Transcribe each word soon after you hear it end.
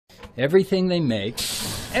Everything they make,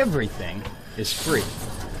 everything is free.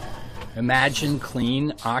 Imagine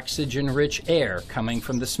clean, oxygen-rich air coming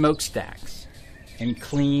from the smokestacks, and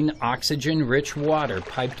clean, oxygen-rich water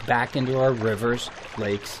piped back into our rivers,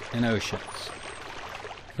 lakes, and oceans.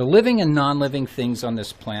 The living and non-living things on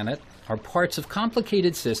this planet are parts of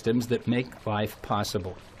complicated systems that make life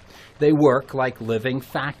possible. They work like living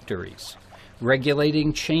factories,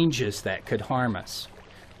 regulating changes that could harm us,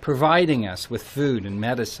 providing us with food and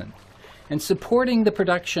medicine, and supporting the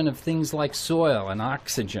production of things like soil and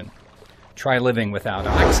oxygen. Try living without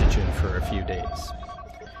oxygen for a few days.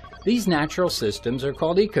 These natural systems are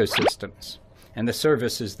called ecosystems, and the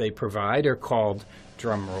services they provide are called,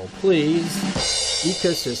 drumroll please,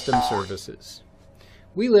 ecosystem services.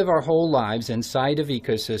 We live our whole lives inside of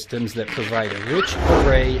ecosystems that provide a rich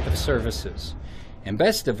array of services. And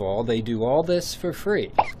best of all, they do all this for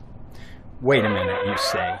free. Wait a minute, you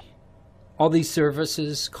say. All these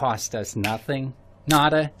services cost us nothing?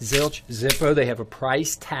 Nada, zilch, zippo, they have a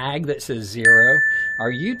price tag that says zero.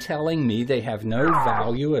 Are you telling me they have no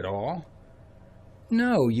value at all?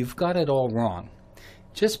 No, you've got it all wrong.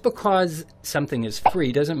 Just because something is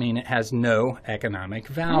free doesn't mean it has no economic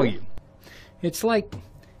value. It's like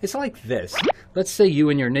this. Let's say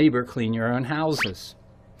you and your neighbor clean your own houses.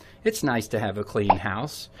 It's nice to have a clean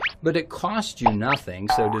house, but it costs you nothing,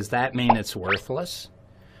 so does that mean it's worthless?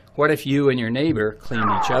 What if you and your neighbor clean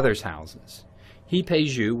each other's houses? He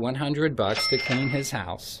pays you $100 to clean his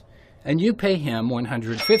house, and you pay him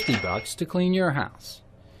 $150 to clean your house.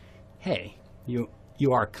 Hey, you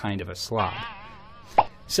are kind of a slob.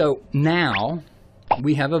 So now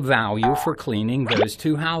we have a value for cleaning those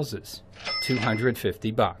two houses,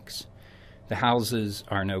 $250. The houses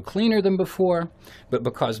are no cleaner than before, but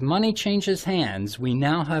because money changes hands, we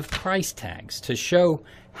now have price tags to show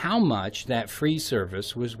how much that free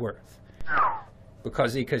service was worth.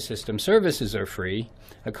 Because ecosystem services are free,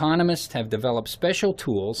 economists have developed special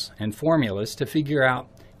tools and formulas to figure out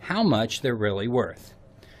how much they're really worth.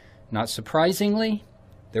 Not surprisingly,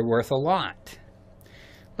 they're worth a lot.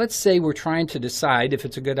 Let's say we're trying to decide if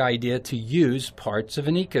it's a good idea to use parts of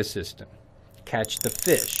an ecosystem, catch the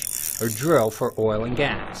fish, or drill for oil and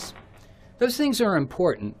gas. Those things are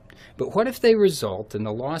important, but what if they result in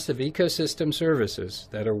the loss of ecosystem services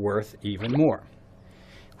that are worth even more?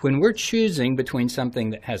 When we're choosing between something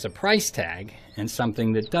that has a price tag and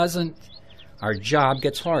something that doesn't, our job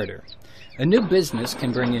gets harder. A new business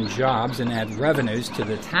can bring in jobs and add revenues to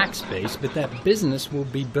the tax base, but that business will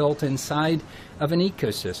be built inside of an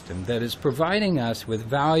ecosystem that is providing us with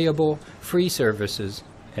valuable free services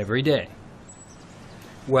every day.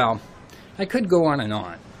 Well, I could go on and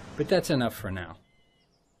on, but that's enough for now.